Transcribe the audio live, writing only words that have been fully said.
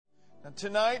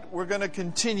Tonight we're going to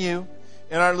continue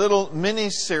in our little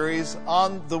mini-series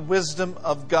on the wisdom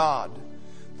of God.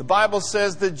 The Bible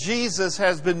says that Jesus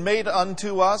has been made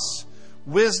unto us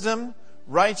wisdom,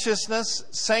 righteousness,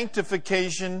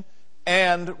 sanctification,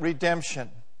 and redemption.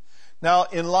 Now,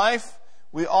 in life,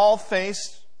 we all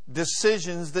face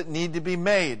decisions that need to be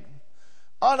made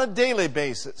on a daily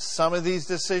basis. Some of these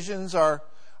decisions are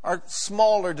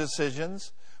smaller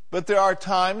decisions, but there are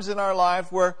times in our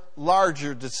life where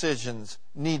larger decisions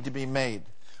need to be made.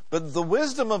 But the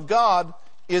wisdom of God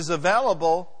is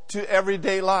available to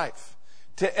everyday life,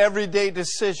 to everyday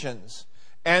decisions,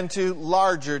 and to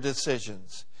larger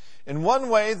decisions. And one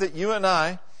way that you and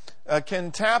I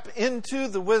can tap into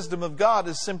the wisdom of God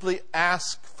is simply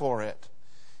ask for it.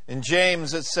 In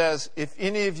James it says, if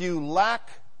any of you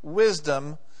lack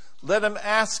wisdom, let him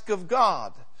ask of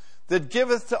God, that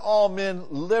giveth to all men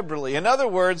liberally. In other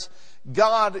words,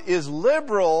 God is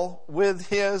liberal with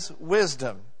His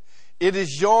wisdom. It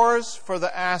is yours for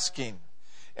the asking.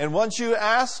 And once you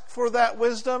ask for that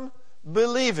wisdom,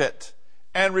 believe it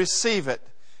and receive it.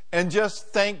 And just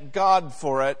thank God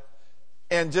for it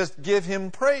and just give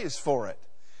Him praise for it.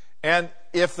 And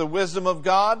if the wisdom of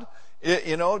God,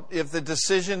 if the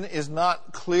decision is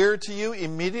not clear to you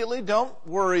immediately, don't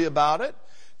worry about it.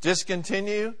 Just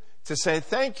continue to say,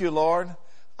 thank you, Lord.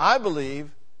 I believe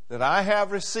that I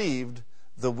have received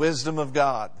the wisdom of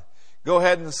God. Go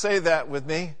ahead and say that with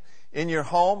me in your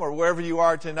home or wherever you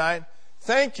are tonight.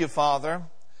 Thank you, Father.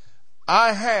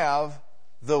 I have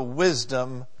the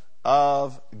wisdom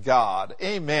of God.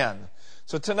 Amen.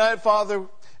 So tonight, Father,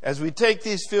 as we take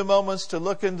these few moments to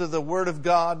look into the Word of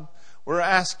God, we're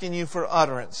asking you for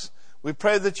utterance. We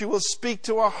pray that you will speak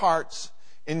to our hearts,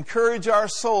 encourage our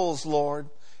souls, Lord,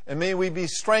 and may we be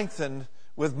strengthened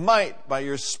with might by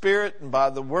your Spirit and by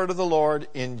the word of the Lord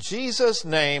in Jesus'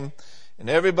 name. And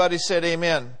everybody said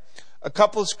amen. A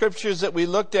couple of scriptures that we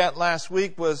looked at last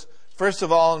week was, first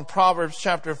of all, in Proverbs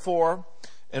chapter 4,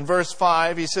 in verse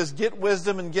 5, he says, get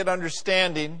wisdom and get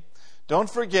understanding. Don't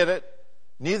forget it,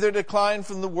 neither decline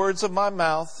from the words of my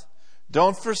mouth.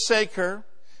 Don't forsake her,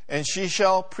 and she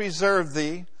shall preserve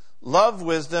thee. Love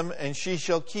wisdom, and she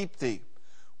shall keep thee.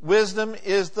 Wisdom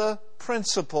is the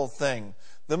principal thing,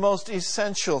 the most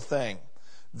essential thing.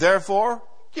 Therefore,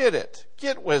 get it.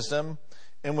 Get wisdom,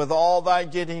 and with all thy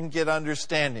getting, get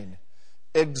understanding.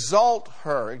 Exalt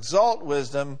her, exalt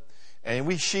wisdom,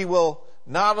 and she will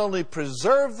not only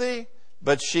preserve thee,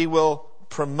 but she will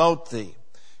promote thee.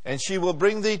 And she will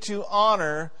bring thee to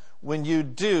honor when you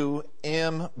do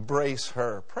embrace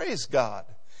her. Praise God.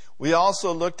 We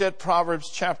also looked at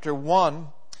Proverbs chapter 1,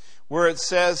 where it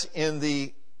says in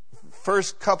the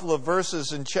first couple of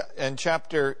verses in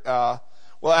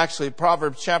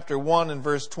Proverbs chapter 1 and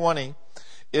verse 20,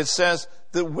 it says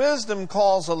that wisdom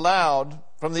calls aloud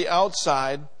from the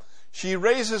outside. She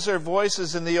raises her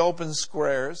voices in the open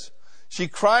squares. She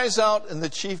cries out in the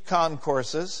chief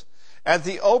concourses. At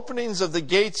the openings of the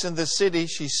gates in the city,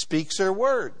 she speaks her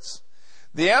words.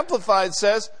 The Amplified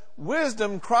says,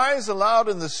 wisdom cries aloud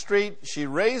in the street. She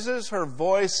raises her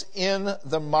voice in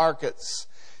the markets.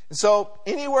 So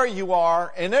anywhere you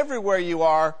are and everywhere you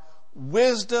are,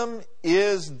 wisdom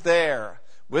is there.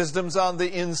 Wisdom's on the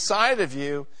inside of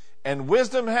you, and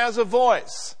wisdom has a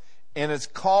voice, and it's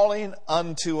calling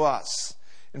unto us.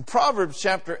 In Proverbs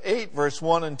chapter 8, verse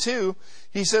 1 and 2,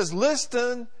 he says,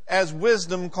 listen as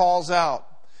wisdom calls out.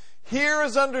 Hear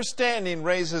as understanding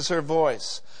raises her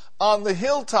voice. On the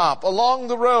hilltop, along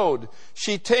the road,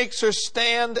 she takes her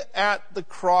stand at the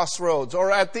crossroads,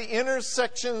 or at the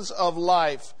intersections of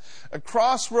life. A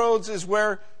crossroads is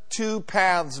where two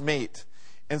paths meet.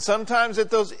 And sometimes at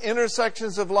those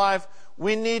intersections of life,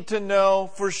 we need to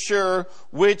know for sure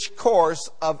which course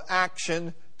of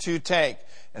action to take.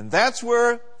 And that's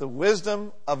where the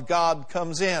wisdom of God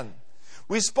comes in.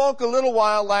 We spoke a little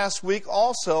while last week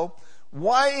also,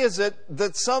 why is it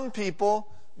that some people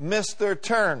miss their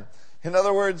turn? In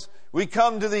other words, we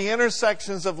come to the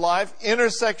intersections of life,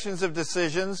 intersections of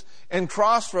decisions, and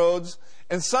crossroads,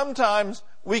 and sometimes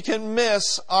we can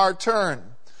miss our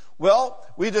turn. Well,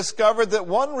 we discovered that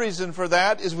one reason for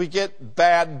that is we get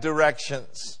bad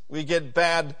directions. We get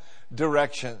bad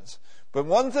directions. But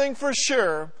one thing for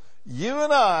sure, you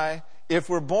and I, if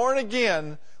we're born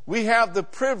again, we have the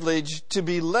privilege to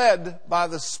be led by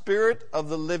the Spirit of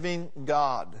the living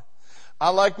God. I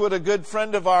like what a good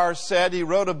friend of ours said. He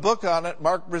wrote a book on it,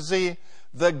 Mark Brzee,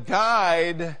 The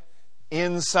Guide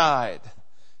Inside.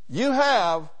 You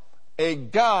have a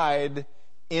guide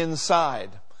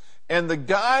inside. And the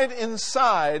guide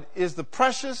inside is the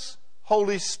precious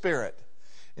Holy Spirit.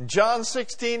 In John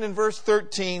 16 and verse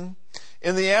 13,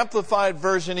 in the Amplified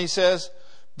Version, he says,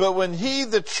 But when He,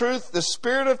 the truth, the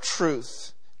Spirit of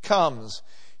truth, comes,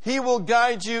 He will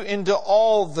guide you into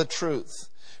all the truth.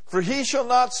 For He shall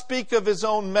not speak of His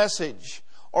own message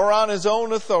or on His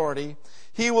own authority.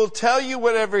 He will tell you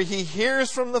whatever He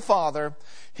hears from the Father.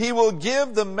 He will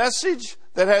give the message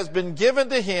that has been given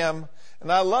to Him.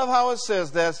 And I love how it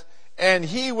says this. And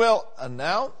He will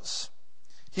announce,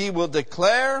 He will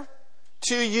declare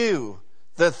to you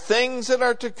the things that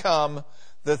are to come,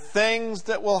 the things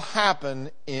that will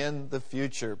happen in the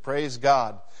future. Praise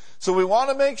God. So we want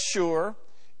to make sure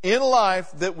in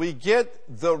life that we get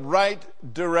the right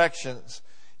directions.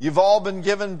 You've all been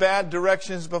given bad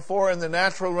directions before in the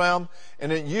natural realm,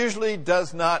 and it usually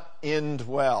does not end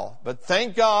well. But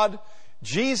thank God,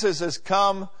 Jesus has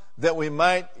come that we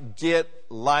might get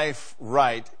life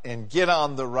right and get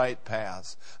on the right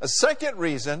paths. A second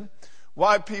reason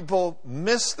why people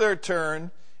miss their turn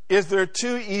is they're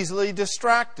too easily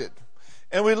distracted.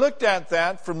 And we looked at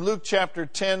that from Luke chapter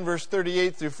 10, verse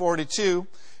 38 through 42,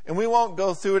 and we won't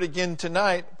go through it again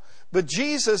tonight. But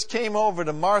Jesus came over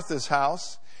to Martha's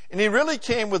house, and He really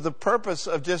came with the purpose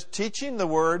of just teaching the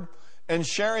Word and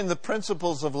sharing the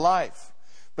principles of life.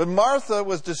 But Martha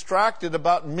was distracted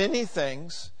about many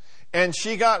things, and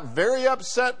she got very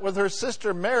upset with her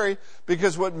sister Mary,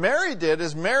 because what Mary did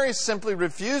is Mary simply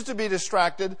refused to be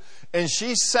distracted, and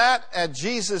she sat at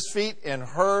Jesus' feet and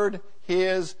heard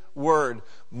His word.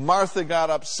 Martha got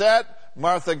upset.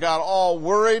 Martha got all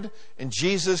worried, and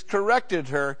Jesus corrected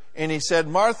her, and He said,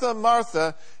 Martha,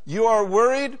 Martha, you are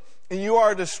worried and you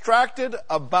are distracted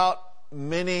about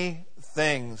many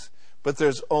things, but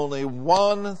there's only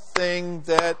one thing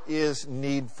that is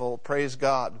needful. Praise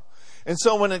God. And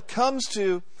so when it comes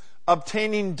to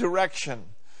obtaining direction,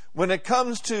 when it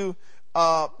comes to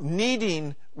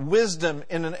needing wisdom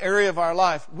in an area of our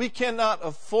life, we cannot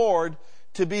afford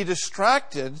to be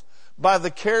distracted by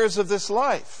the cares of this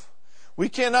life. We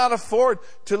cannot afford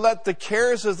to let the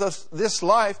cares of this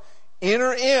life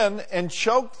enter in and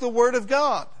choke the Word of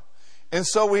God. And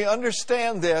so we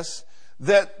understand this,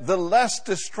 that the less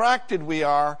distracted we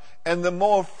are and the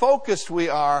more focused we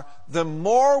are, the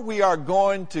more we are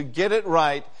going to get it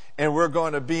right, and we're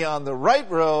going to be on the right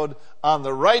road, on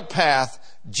the right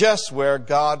path, just where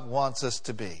God wants us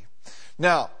to be.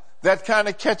 Now, that kind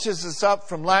of catches us up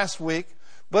from last week,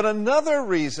 but another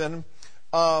reason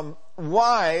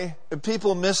why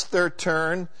people miss their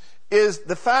turn is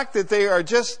the fact that they are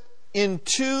just in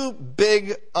too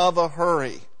big of a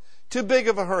hurry. Too big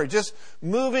of a hurry. Just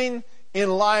moving in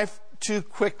life too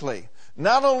quickly.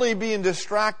 Not only being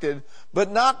distracted,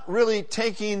 but not really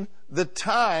taking the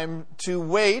time to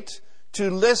wait, to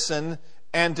listen,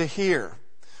 and to hear.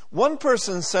 One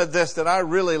person said this that I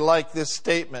really like this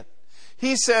statement.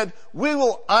 He said, we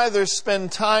will either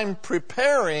spend time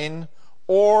preparing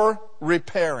or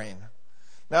repairing.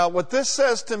 Now, what this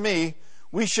says to me,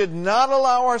 we should not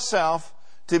allow ourselves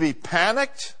to be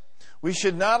panicked. We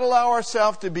should not allow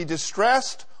ourselves to be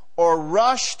distressed or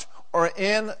rushed or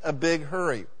in a big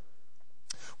hurry.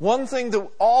 One thing that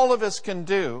all of us can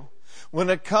do when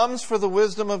it comes for the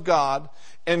wisdom of God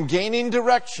and gaining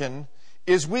direction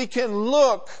is we can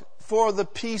look for the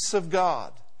peace of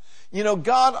God. You know,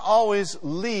 God always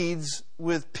leads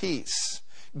with peace.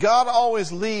 God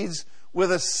always leads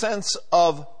with a sense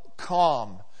of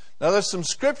calm. Now, there's some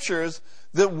scriptures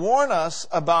that warn us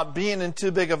about being in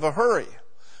too big of a hurry.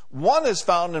 One is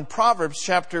found in Proverbs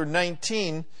chapter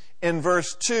 19 in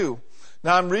verse 2.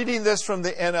 Now, I'm reading this from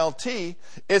the NLT.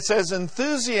 It says,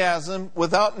 enthusiasm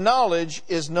without knowledge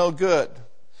is no good.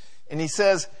 And he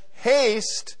says,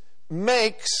 haste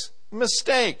makes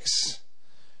mistakes.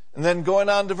 And then going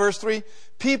on to verse 3,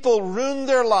 people ruin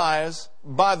their lives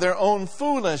by their own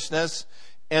foolishness,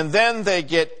 and then they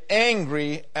get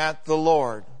angry at the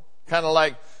Lord. Kind of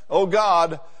like, oh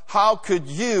God, how could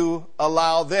you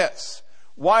allow this?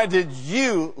 Why did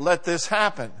you let this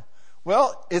happen?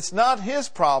 Well, it's not His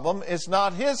problem. It's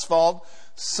not His fault.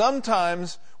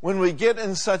 Sometimes when we get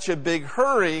in such a big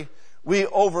hurry, we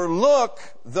overlook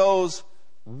those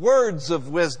words of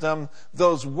wisdom,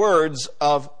 those words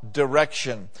of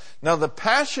direction. Now, the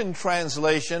Passion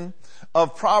Translation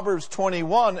of Proverbs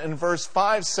 21 and verse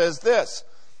 5 says this,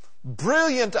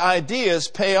 brilliant ideas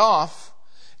pay off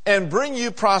and bring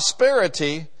you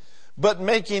prosperity, but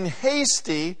making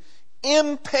hasty,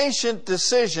 impatient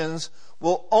decisions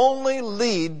will only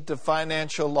lead to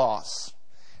financial loss.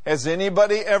 Has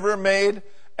anybody ever made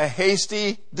a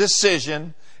hasty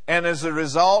decision, and as a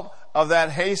result of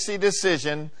that hasty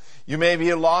decision, you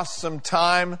maybe lost some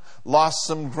time, lost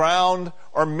some ground,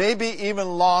 or maybe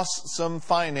even lost some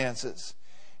finances?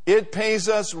 It pays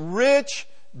us rich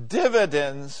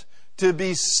dividends to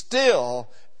be still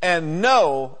and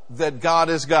know that God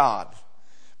is God.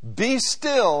 Be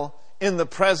still in the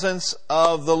presence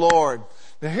of the Lord.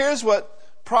 Now here's what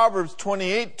Proverbs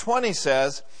 28:20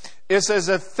 says. It says,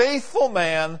 a faithful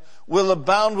man will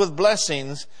abound with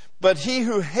blessings, but he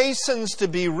who hastens to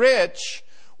be rich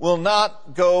will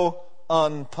not go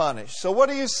unpunished. So what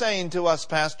are you saying to us,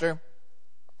 Pastor?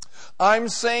 I'm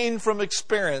saying from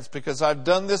experience, because I've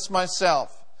done this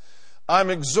myself. I'm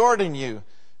exhorting you,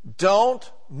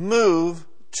 don't move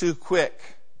too quick.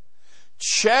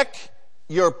 Check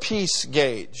your peace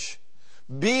gauge.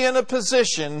 Be in a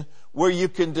position where you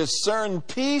can discern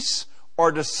peace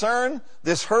or discern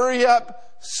this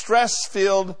hurry-up,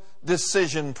 stress-filled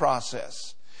decision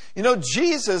process. You know,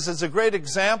 Jesus is a great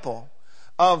example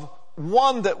of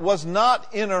one that was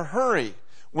not in a hurry,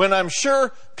 when I'm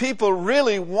sure people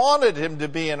really wanted him to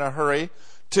be in a hurry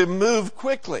to move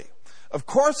quickly. Of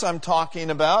course, I'm talking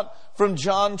about from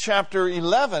John chapter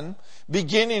 11,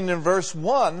 beginning in verse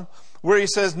 1, where he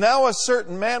says, now a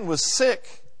certain man was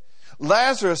sick,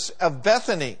 Lazarus of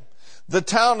Bethany, the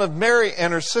town of Mary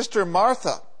and her sister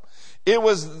Martha. It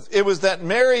was that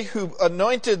Mary who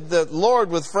anointed the Lord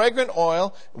with fragrant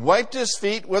oil, wiped his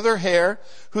feet with her hair,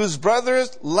 whose brother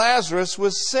Lazarus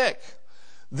was sick.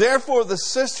 Therefore the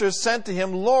sisters sent to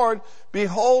him, Lord,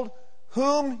 behold,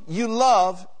 whom you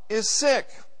love is sick.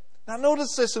 Now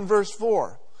notice this in verse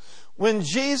 4. When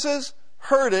Jesus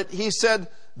heard it, he said,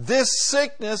 this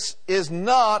sickness is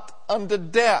not unto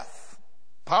death.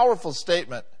 Powerful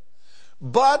statement.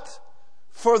 But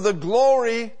for the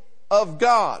glory of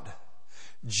God.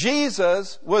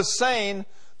 Jesus was saying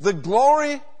the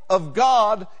glory of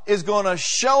God is going to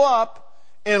show up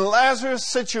in Lazarus'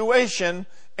 situation,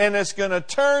 and it's going to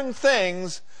turn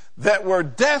things that were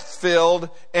death-filled,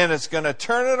 and it's going to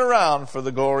turn it around for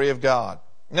the glory of God.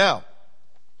 Now,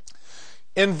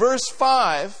 in verse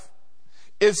 5,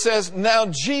 it says, now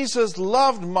Jesus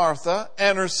loved Martha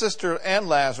and her sister and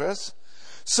Lazarus.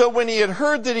 So when he had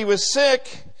heard that he was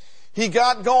sick, he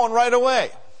got going right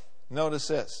away. Notice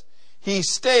this. He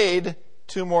stayed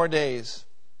 2 more days.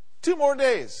 2 more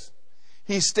days.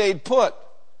 He stayed put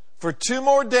for 2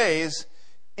 more days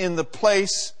in the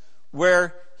place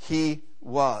where he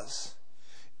was.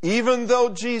 Even though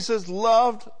Jesus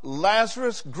loved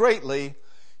Lazarus greatly,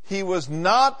 he was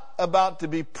not about to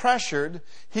be pressured.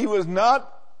 He was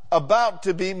not about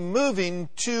to be moving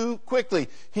too quickly.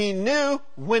 He knew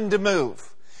when to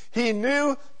move. He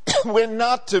knew when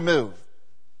not to move.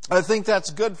 I think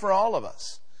that's good for all of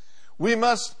us. We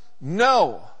must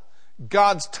know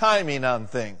God's timing on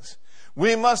things.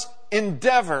 We must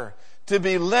endeavor to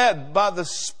be led by the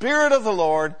Spirit of the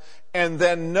Lord and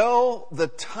then know the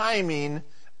timing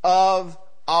of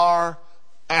our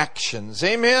actions.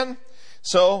 Amen?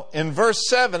 So in verse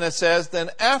 7 it says, then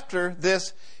after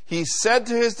this he said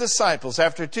to his disciples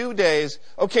after 2 days,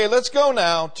 okay, let's go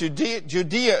now to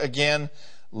Judea again.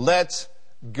 Let's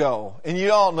go. And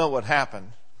you all know what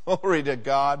happened. Glory to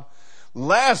God.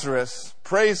 Lazarus,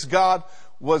 praise God,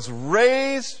 was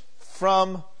raised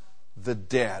from the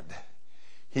dead.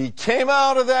 He came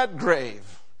out of that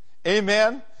grave.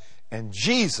 Amen. And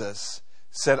Jesus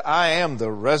said, I am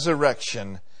the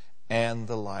resurrection and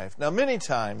the life. Now, many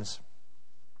times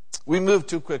we move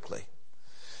too quickly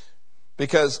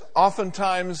because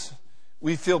oftentimes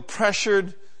we feel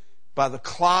pressured by the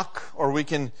clock, or we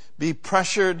can be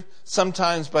pressured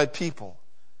sometimes by people.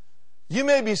 You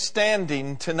may be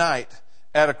standing tonight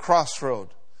at a crossroad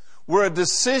where a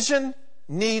decision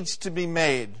needs to be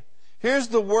made. Here's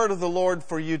the word of the Lord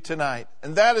for you tonight,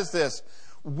 and that is this.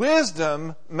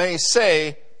 Wisdom may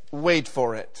say, wait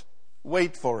for it.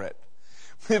 Wait for it.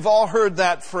 We've all heard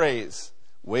that phrase.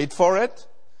 Wait for it.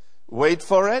 Wait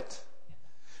for it.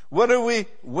 What are we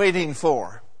waiting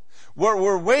for? What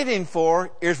we're waiting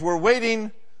for is we're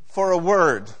waiting for a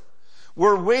word.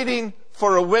 We're waiting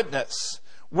for a witness.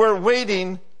 We're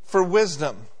waiting for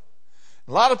wisdom.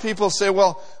 A lot of people say,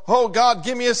 well, oh God,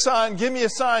 give me a sign, give me a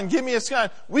sign, give me a sign.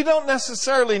 We don't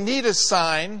necessarily need a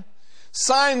sign.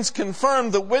 Signs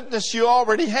confirm the witness you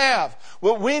already have.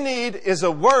 What we need is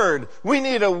a word. We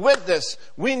need a witness.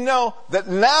 We know that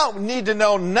now, we need to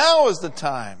know now is the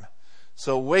time.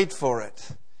 So wait for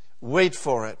it. Wait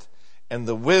for it. And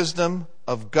the wisdom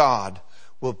of God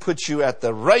will put you at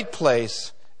the right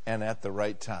place and at the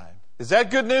right time. Is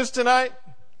that good news tonight?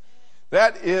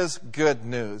 That is good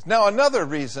news. Now, another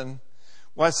reason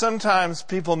why sometimes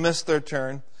people miss their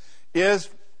turn is,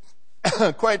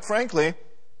 quite frankly,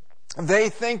 they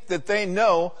think that they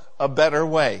know a better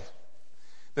way.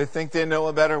 They think they know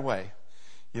a better way.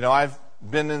 You know, I've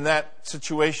been in that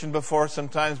situation before.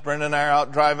 Sometimes Brenda and I are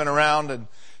out driving around and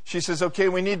she says, okay,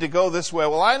 we need to go this way.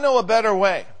 Well, I know a better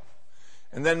way.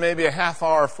 And then maybe a half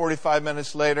hour, 45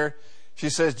 minutes later, she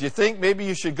says, do you think maybe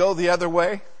you should go the other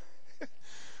way?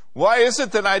 Why is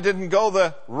it that I didn't go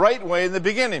the right way in the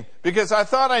beginning? Because I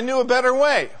thought I knew a better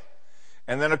way.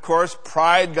 And then, of course,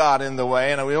 pride got in the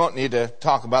way, and we won't need to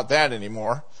talk about that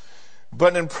anymore.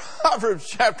 But in Proverbs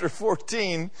chapter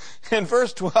 14, in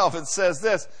verse 12, it says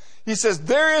this. He says,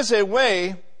 there is a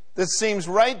way that seems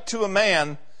right to a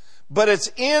man, but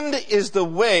its end is the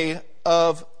way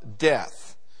of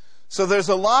death. So there's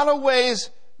a lot of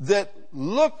ways that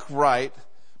look right,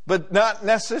 but not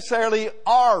necessarily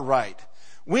are right.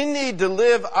 We need to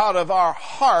live out of our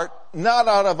heart, not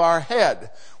out of our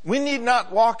head. We need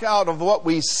not walk out of what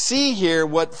we see here,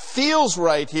 what feels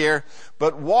right here,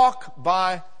 but walk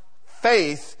by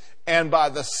faith and by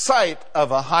the sight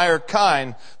of a higher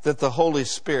kind that the Holy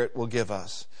Spirit will give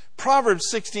us.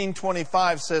 Proverbs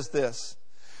 16:25 says this,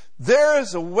 there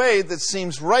is a way that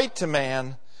seems right to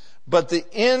man, but the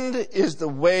end is the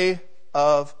way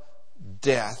of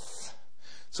death.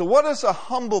 So what does a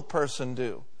humble person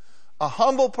do? A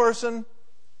humble person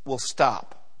will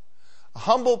stop. A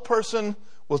humble person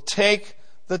will take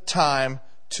the time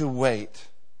to wait.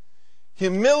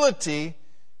 Humility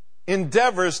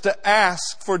endeavors to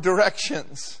ask for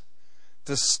directions,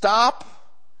 to stop,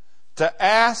 to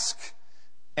ask,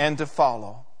 and to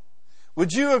follow.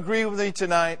 Would you agree with me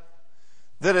tonight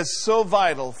that it's so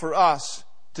vital for us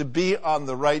to be on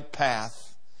the right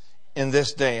path in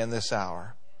this day and this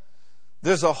hour?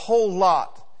 There's a whole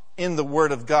lot in the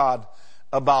Word of God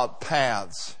about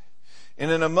paths.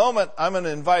 And in a moment, I'm going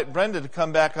to invite Brenda to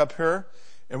come back up here,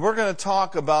 and we're going to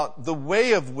talk about the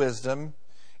way of wisdom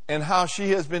and how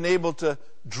she has been able to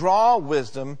draw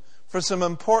wisdom for some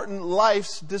important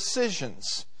life's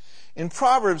decisions. In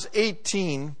Proverbs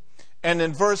 18 and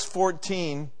in verse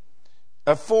 14,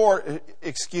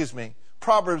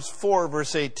 Proverbs 4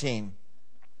 verse 18,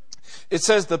 it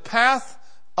says, the path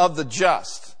of the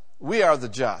just, we are the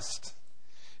just,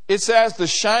 it's as the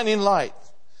shining light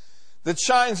that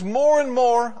shines more and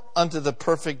more unto the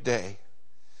perfect day.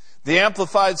 The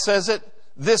Amplified says it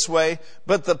this way,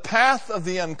 but the path of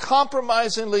the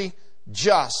uncompromisingly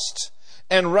just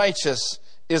and righteous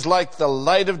is like the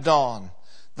light of dawn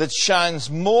that shines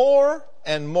more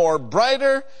and more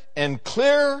brighter and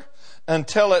clearer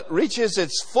until it reaches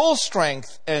its full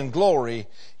strength and glory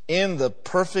in the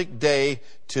perfect day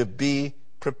to be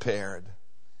prepared.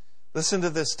 Listen to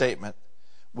this statement.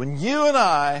 When you and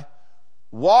I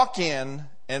walk in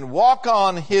and walk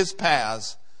on His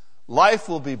paths, life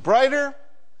will be brighter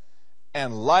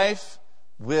and life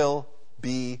will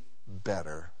be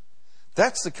better.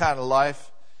 That's the kind of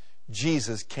life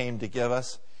Jesus came to give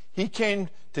us. He came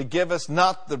to give us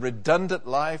not the redundant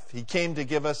life. He came to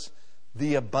give us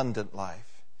the abundant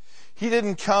life. He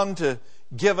didn't come to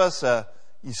give us a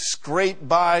scrape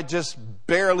by, just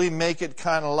barely make it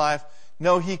kind of life.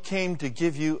 No, He came to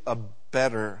give you a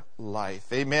better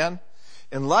life. Amen?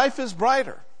 And life is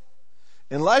brighter.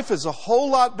 And life is a whole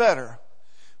lot better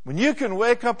when you can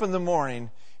wake up in the morning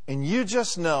and you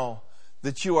just know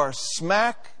that you are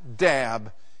smack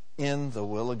dab in the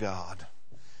will of God.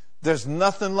 There's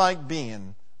nothing like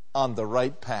being on the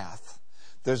right path.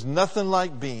 There's nothing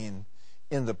like being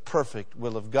in the perfect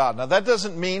will of God. Now, that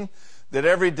doesn't mean that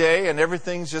every day and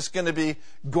everything's just going to be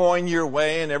going your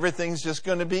way and everything's just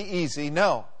going to be easy.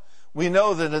 No. We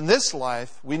know that in this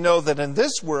life, we know that in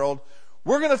this world,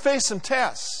 we're going to face some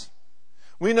tests.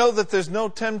 We know that there's no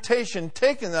temptation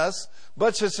taking us,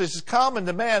 but just as is common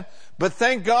to man. But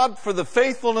thank God for the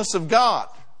faithfulness of God,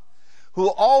 who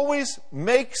always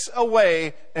makes a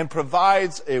way and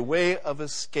provides a way of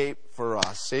escape for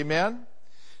us. Amen?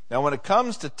 Now, when it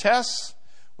comes to tests,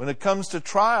 when it comes to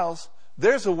trials,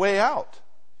 there's a way out.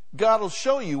 God will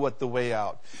show you what the way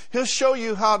out. He'll show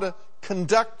you how to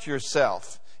conduct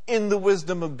yourself in the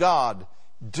wisdom of God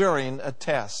during a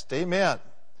test. Amen.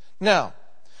 Now,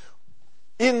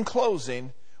 in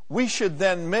closing, we should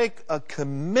then make a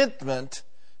commitment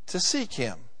to seek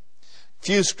Him. A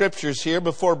few scriptures here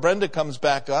before Brenda comes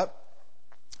back up.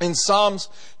 In Psalms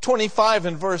 25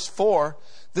 and verse 4,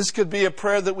 this could be a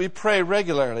prayer that we pray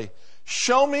regularly.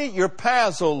 Show me your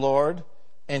paths, O Lord,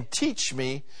 and teach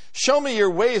me. Show me your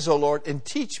ways, O Lord, and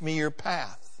teach me your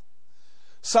path.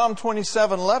 Psalm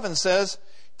 27:11 says,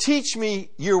 teach me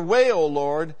your way, O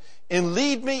Lord, and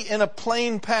lead me in a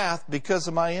plain path because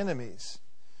of my enemies.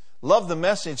 Love the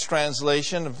Message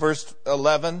translation of verse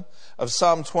 11 of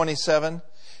Psalm 27.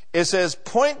 It says,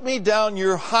 point me down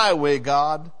your highway,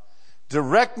 God.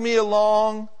 Direct me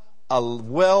along a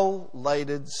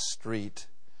well-lighted street.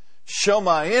 Show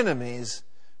my enemies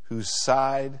whose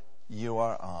side you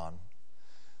are on.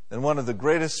 Then one of the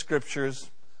greatest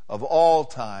scriptures of all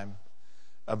time,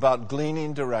 about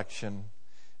gleaning direction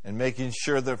and making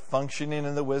sure they're functioning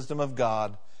in the wisdom of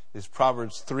God is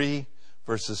Proverbs 3,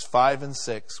 verses 5 and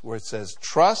 6, where it says,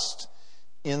 "Trust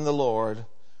in the Lord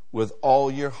with all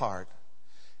your heart,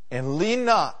 and lean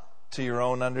not to your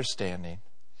own understanding.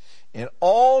 In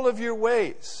all of your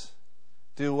ways,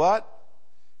 do what?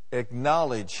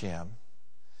 Acknowledge Him,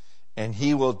 and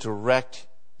He will direct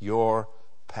your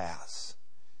paths."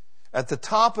 At the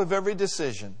top of every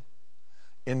decision,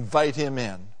 invite Him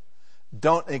in.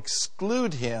 Don't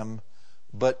exclude Him,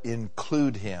 but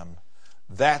include Him.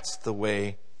 That's the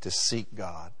way to seek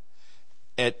God.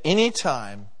 At any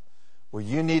time where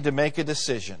you need to make a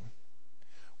decision,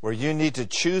 where you need to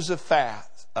choose a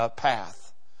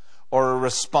path or a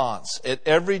response, at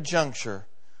every juncture,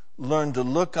 learn to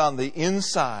look on the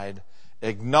inside,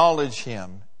 acknowledge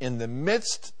Him in the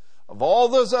midst of all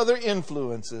those other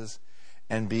influences,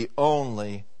 and be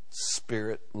only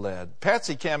Spirit-led.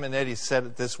 Patsy Camenetti said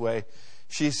it this way.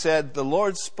 She said, the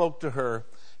Lord spoke to her,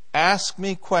 "Ask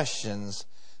me questions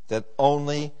that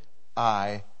only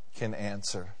I can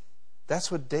answer."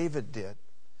 That's what David did.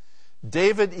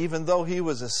 David, even though he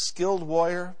was a skilled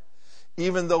warrior,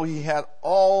 even though he had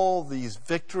all these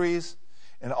victories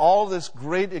and all this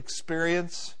great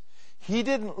experience, he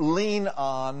didn't lean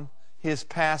on his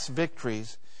past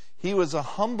victories. He was a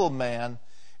humble man.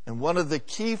 And one of the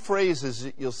key phrases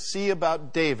that you'll see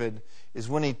about David is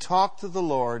when he talked to the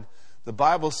Lord, the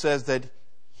Bible says that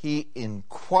he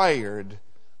inquired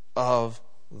of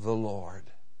the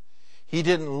Lord. He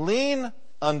didn't lean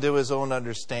unto his own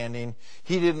understanding.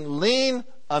 He didn't lean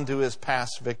unto his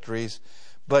past victories,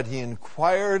 but he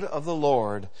inquired of the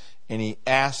Lord and he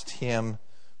asked Him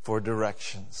for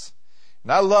directions.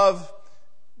 And I love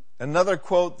another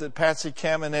quote that Patsy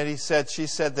Camenetti said. She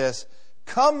said this,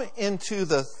 "Come into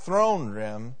the throne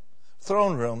room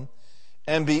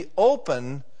and be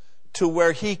open to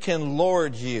where He can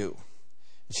lord you."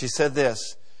 And she said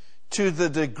this, "To the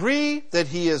degree that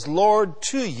He is Lord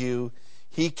to you,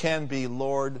 He can be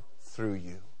Lord through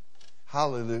you."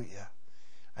 Hallelujah.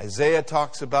 Isaiah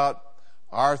talks about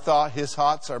His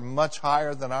thoughts are much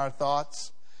higher than our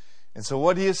thoughts. And so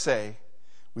what do you say?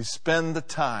 We spend the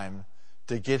time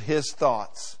to get His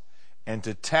thoughts and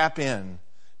to tap in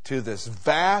to this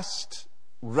vast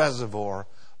reservoir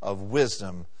of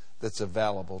wisdom that's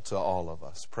available to all of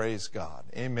us. Praise God.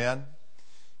 Amen.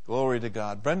 Glory to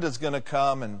God. Brenda's going to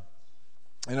come, and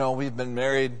we've been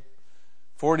married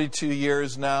 42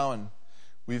 years now, and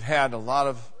we've had a lot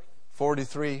of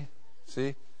 43.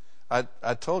 See?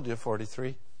 I told you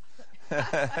 43.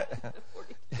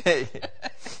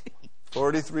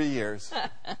 43 years.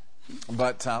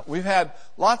 But we've had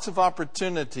lots of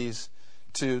opportunities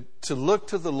to look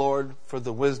to the Lord for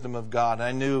the wisdom of God.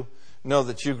 I know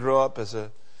that you grew up as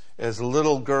a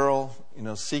little girl,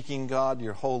 seeking God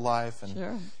your whole life. And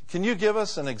sure. Can you give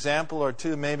us an example or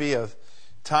two maybe of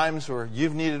times where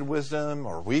you've needed wisdom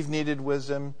or we've needed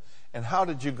wisdom, and how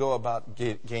did you go about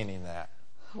gaining that?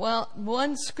 Well,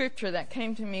 one scripture that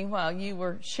came to me while you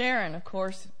were sharing, of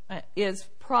course, is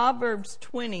Proverbs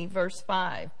 20, verse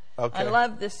 5. Okay. I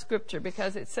love this scripture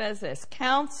because it says this,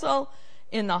 "Counsel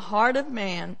in the heart of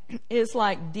man is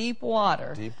like deep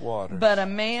water. Deep water. But a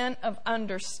man of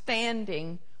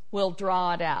understanding will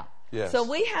draw it out." Yes. So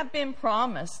we have been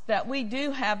promised that we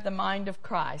do have the mind of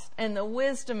Christ, and the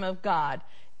wisdom of God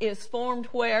is formed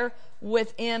where?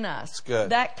 Within us. That's good.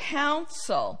 That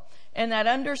counsel and that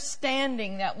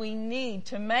understanding that we need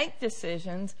to make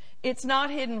decisions, it's not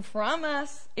hidden from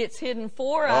us, it's hidden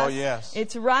for us. Oh, yes.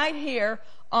 It's right here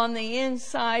on the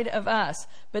inside of us.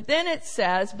 But then it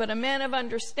says, "But a man of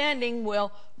understanding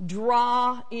will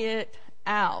draw it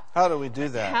out." How do we do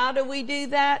that? How do we do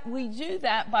that? We do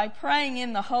that by praying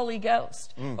in the Holy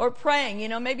Ghost. Or praying.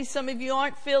 Maybe some of you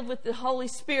aren't filled with the Holy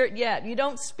Spirit yet. You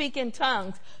don't speak in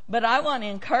tongues. But I want to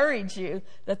encourage you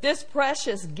that this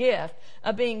precious gift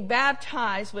of being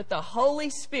baptized with the Holy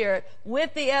Spirit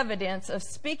with the evidence of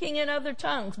speaking in other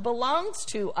tongues belongs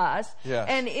to us. Yes.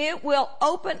 And it will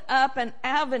open up an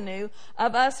avenue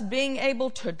of us being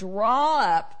able to draw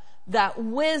up that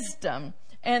wisdom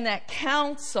and that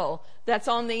counsel that's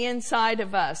on the inside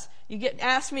of us. You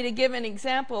asked me to give an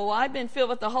example. Well, I've been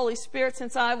filled with the Holy Spirit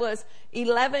since I was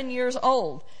 11 years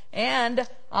old. And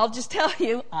I'll just tell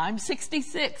you, I'm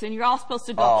 66, and you're all supposed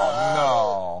to go, "Oh,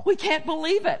 no. We can't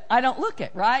believe it." I don't look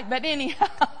it, right? But anyhow,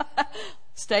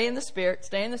 stay in the Spirit,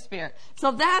 stay in the Spirit.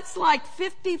 So that's like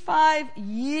 55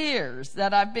 years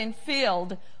that I've been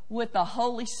filled with the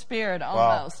Holy Spirit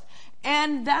almost. Wow.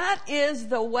 And that is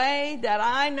the way that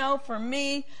I know for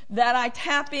me that I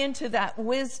tap into that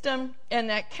wisdom and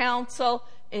that counsel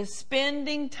is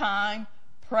spending time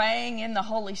praying in the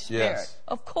Holy Spirit. Yes.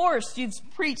 Of course, you've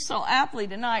preached so aptly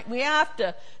tonight. We have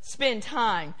to spend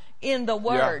time in the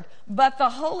Word. Yeah. But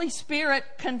the Holy Spirit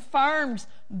confirms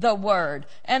the Word.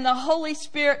 And the Holy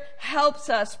Spirit helps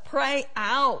us pray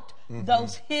out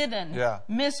those hidden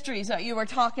mysteries that you were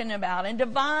talking about and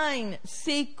divine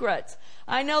secrets.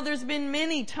 I know there's been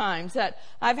many times that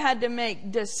I've had to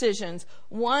make decisions.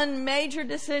 One major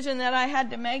decision that I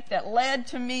had to make that led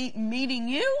to me meeting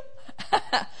you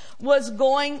was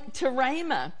going to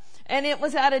Rhema. And it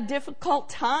was at a difficult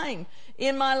time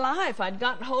in my life. I'd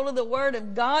gotten hold of the Word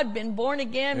of God, been born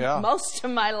again most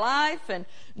of my life, and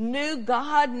knew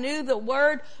God, knew the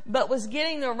Word, but was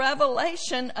getting the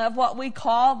revelation of what we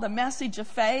call the message of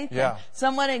faith. Yeah. And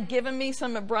someone had given me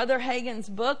some of Brother Hagin's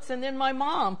books, and then my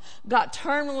mom got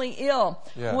terminally ill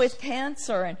with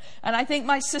cancer. And I think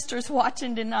my sister's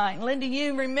watching tonight. Linda,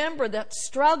 you remember that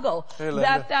struggle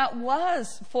that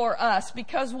was for us,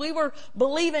 because we were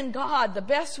believing God the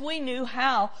best we knew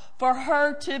how for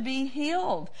her to be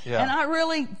healed. Yeah. And I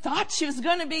really thought she was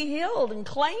going to be healed and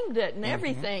claimed it and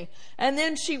everything. And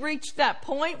then she reached that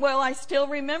point. Well, I still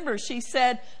remember she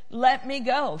said, let me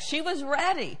go. She was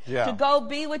ready to go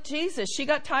be with Jesus. She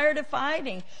got tired of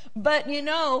fighting. But, you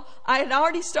know, I had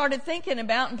already started thinking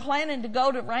about and planning to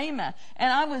go to Rhema.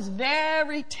 And I was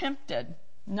very tempted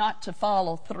not to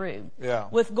follow through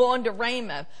with going to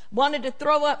Rhema. Wanted to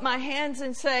throw up my hands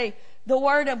and say, the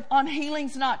word on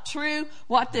healing's not true.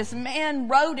 What this man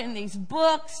wrote in these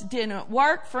books didn't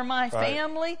work for my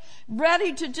family.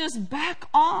 Ready to just back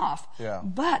off. Yeah.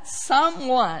 But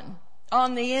someone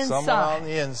on the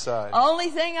inside. Only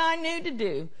thing I knew to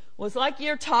do was, like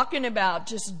you're talking about,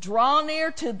 just draw near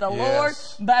to the Lord.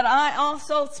 But I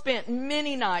also spent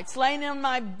many nights laying in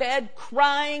my bed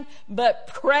crying, but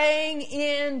praying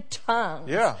in tongues.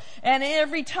 Yeah. And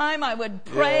every time I would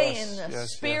pray in the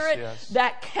Spirit,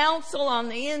 that counsel on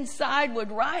the inside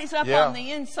would rise up on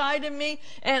the inside of me,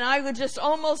 and I would just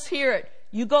almost hear it.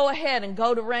 You go ahead and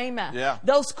go to Rhema. Yeah.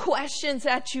 Those questions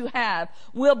that you have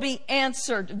will be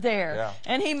answered there. Yeah.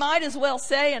 And he might as well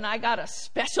say, and I got a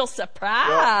special surprise.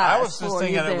 Well, I was just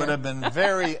thinking it would have been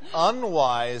very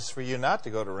unwise for you not to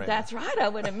go to Rhema. That's right. I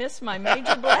would have missed my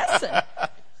major blessing.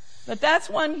 But that's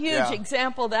one huge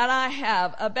example that I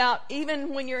have about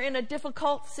even when you're in a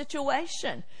difficult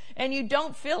situation and you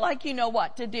don't feel like you know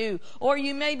what to do, or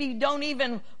you maybe don't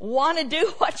even want to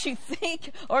do what you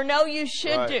think or know you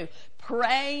should do.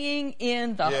 Praying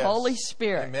in the Holy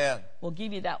Spirit will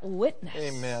give you that witness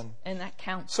and that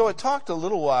counsel. So I talked a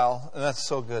little while, and that's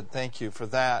so good. Thank you for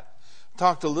that.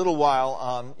 Talked a little while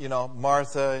on,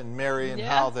 Martha and Mary and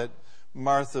how that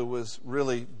Martha was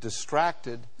really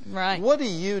distracted. Right. What do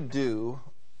you do,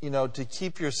 to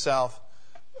keep yourself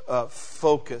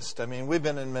focused? I mean, we've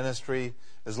been in ministry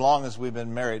as long as we've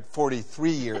been married,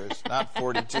 43 years, not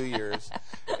 42 years.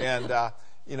 And,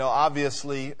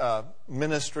 obviously,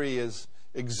 ministry is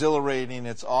exhilarating,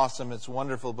 it's awesome, it's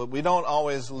wonderful, but we don't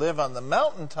always live on the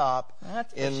mountaintop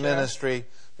in ministry.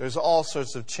 There's all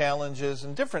sorts of challenges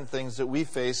and different things that we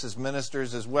face as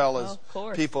ministers as well as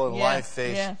people in life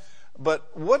face. Yeah. But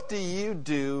what do you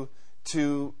do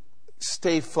to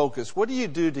stay focused? What do you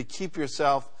do to keep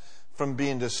yourself from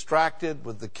being distracted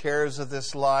with the cares of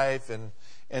this life and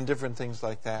different things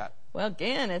like that? Well,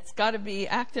 again, it's got to be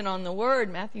acting on the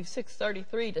word, Matthew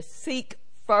 6:33, to seek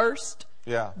first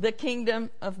the kingdom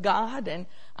of God. And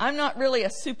I'm not really a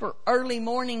super early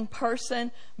morning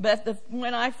person, but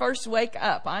when I first wake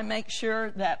up, I make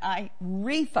sure that I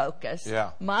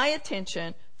refocus my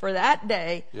attention for that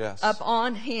day up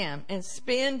on Him and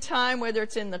spend time, whether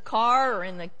it's in the car or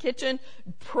in the kitchen,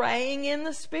 praying in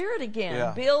the Spirit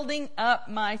again, building up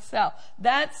myself.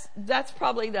 That's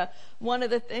probably one of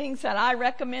the things that I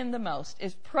recommend the most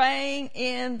is praying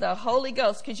in the Holy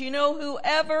Ghost, because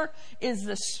whoever is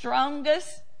the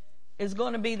strongest is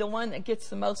going to be the one that gets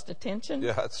the most attention.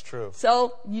 Yeah, that's true.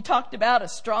 So you talked about a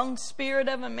strong spirit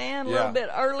of a man a little bit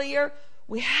earlier.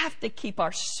 We have to keep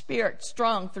our spirit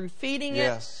strong through feeding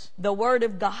it, the Word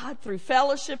of God, through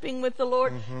fellowshipping with the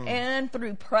Lord, and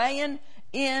through praying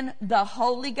in the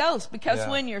Holy Ghost. Because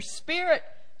when your spirit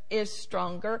is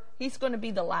stronger, He's going to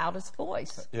be the loudest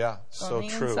voice. Yeah, so on the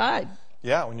true. Inside.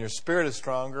 Yeah, when your spirit is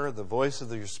stronger, the voice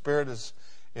of your spirit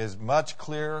is much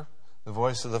clearer. The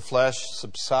voice of the flesh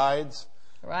subsides.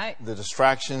 Right. The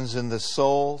distractions in the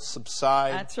soul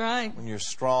subside. That's right. When you're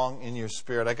strong in your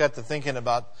spirit. I got to thinking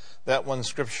about that one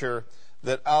scripture,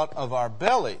 that out of our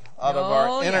belly, out of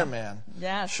our inner man,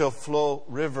 shall flow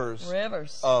rivers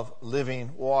of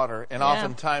living water. And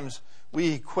oftentimes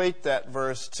we equate that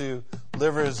verse to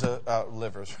rivers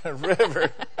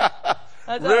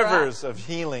of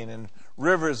healing and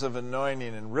rivers of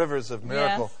anointing and rivers of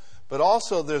miracle. Yes. But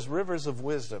also there's rivers of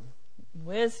wisdom.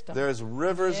 Wisdom. There's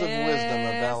rivers of wisdom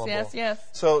available. Yes.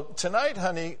 So tonight,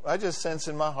 honey, I just sense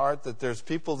in my heart that there's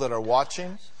people that are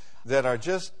watching that are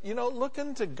just,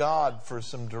 looking to God for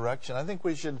some direction. I think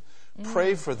we should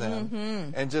pray for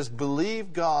them and just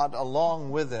believe God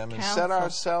along with them and set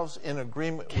ourselves in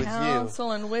agreement with you.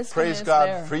 Counsel and wisdom Praise is God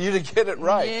there. for you to get it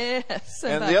right. Yes.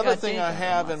 And the other thing I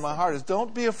have in my heart is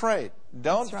don't be afraid.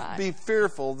 Don't be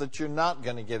fearful that you're not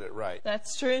going to get it right.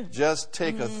 That's true. Just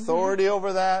take authority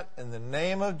over that in the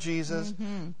name of Jesus.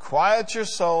 Quiet your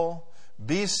soul.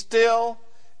 Be still.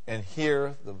 And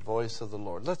hear the voice of the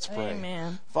Lord. Let's pray.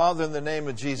 Amen. Father, in the name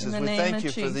of Jesus, we thank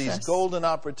you for these golden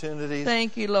opportunities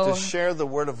Thank you, Lord. to share the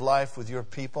word of life with your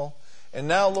people. And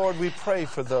now, Lord, we pray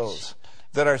for those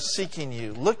that are seeking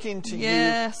you, looking to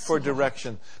you for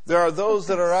direction. There are those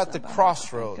that are at the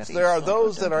crossroads. There are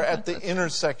those that are at the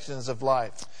intersections of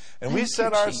life. And we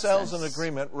set ourselves in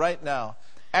agreement right now,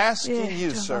 asking you,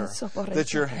 sir,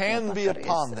 that your hand be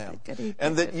upon them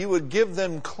and that you would give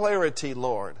them clarity,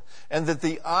 Lord, and that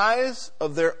the eyes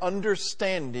of their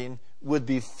understanding would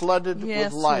be flooded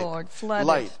with light. Lord, flooded.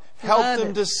 Light. Help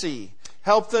them to see.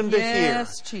 Help them to hear.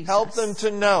 Jesus. Help them to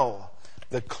know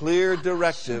the clear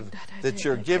directive that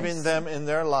you're giving them in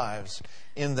their lives.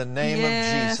 In the name of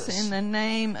Jesus. Yes, in the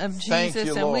name of Jesus. Thank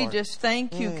you, and we Lord. just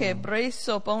thank you.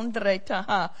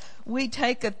 We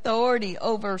take authority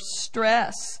over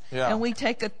stress. Yeah. And we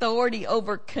take authority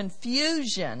over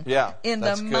confusion. Yeah, in the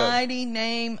that's good. mighty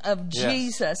name of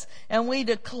Jesus. And we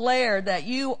declare that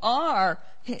you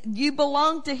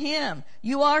belong to Him.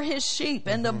 You are His sheep.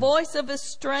 And the voice of a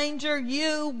stranger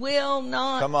you will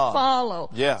not follow.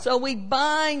 Yeah. So we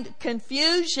bind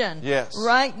confusion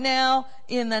right now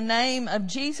in the name of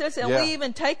Jesus. And we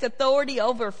even take authority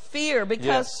over fear,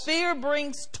 because fear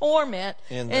brings torment,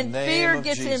 and fear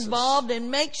gets involved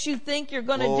and makes you think you're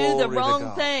going to do the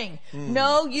wrong thing.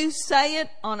 No, you say it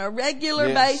on a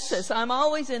regular basis. I'm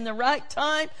always in the right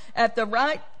time, at the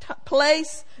right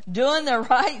place, doing the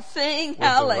right thing. With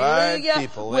Hallelujah. The right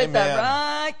people. With Amen. the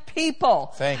right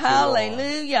people. Thank you,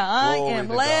 Hallelujah. Lord. I Glory am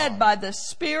to led God. by the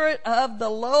Spirit of the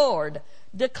Lord.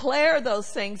 Declare those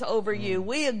things over you.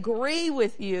 We agree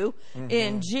with you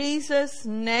in Jesus'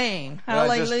 name.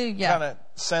 Hallelujah. I just kind of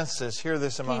sense this, hear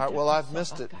this in my heart. Well, I've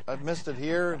missed it. I've missed it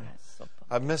here, and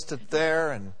I've missed it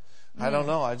there, and I don't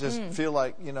know. I just feel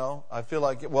like,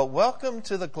 well, welcome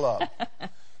to the club.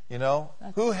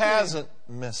 Who hasn't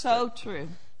missed it? So true.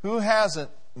 Who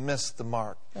hasn't missed the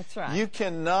mark? That's right. You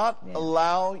cannot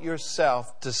allow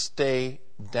yourself to stay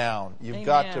down. You've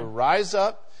got to rise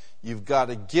up. You've got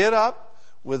to get up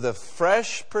with a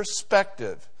fresh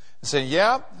perspective and say,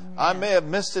 I may have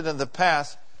missed it in the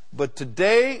past, but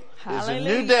today is a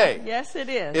new day. Yes, it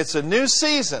is. It's a new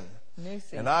season. New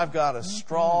season. And I've got a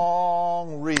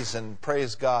strong reason,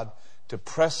 praise God, to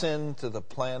press into the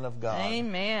plan of God.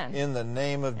 Amen. In the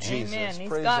name of Jesus. Amen. He's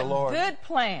Praise got the Lord. good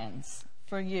plans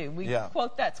for you. We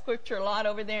quote that scripture a lot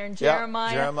over there in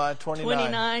Jeremiah. Jeremiah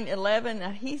 29:11. Now,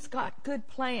 He's got good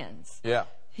plans. Yeah.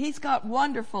 He's got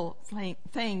wonderful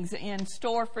things in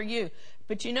store for you.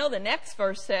 But the next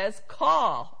verse says,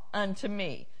 call unto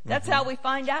me. That's how we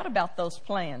find out about those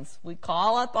plans. We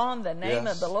call upon the name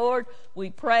of the Lord.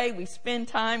 We pray. We spend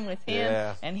time with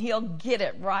Him. And He'll get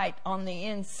it right on the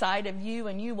inside of you.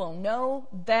 And you will know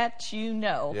that you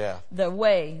know the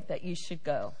way that you should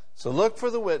go. So look for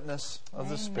the witness of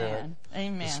the Spirit.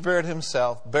 Amen. The Spirit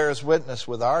Himself bears witness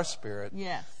with our spirit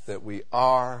that we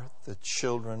are the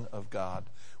children of God.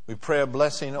 We pray a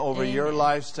blessing over your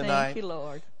lives tonight. Thank you,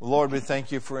 Lord. Lord, we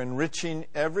thank you for enriching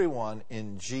everyone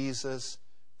in Jesus'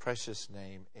 precious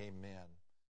name. Amen.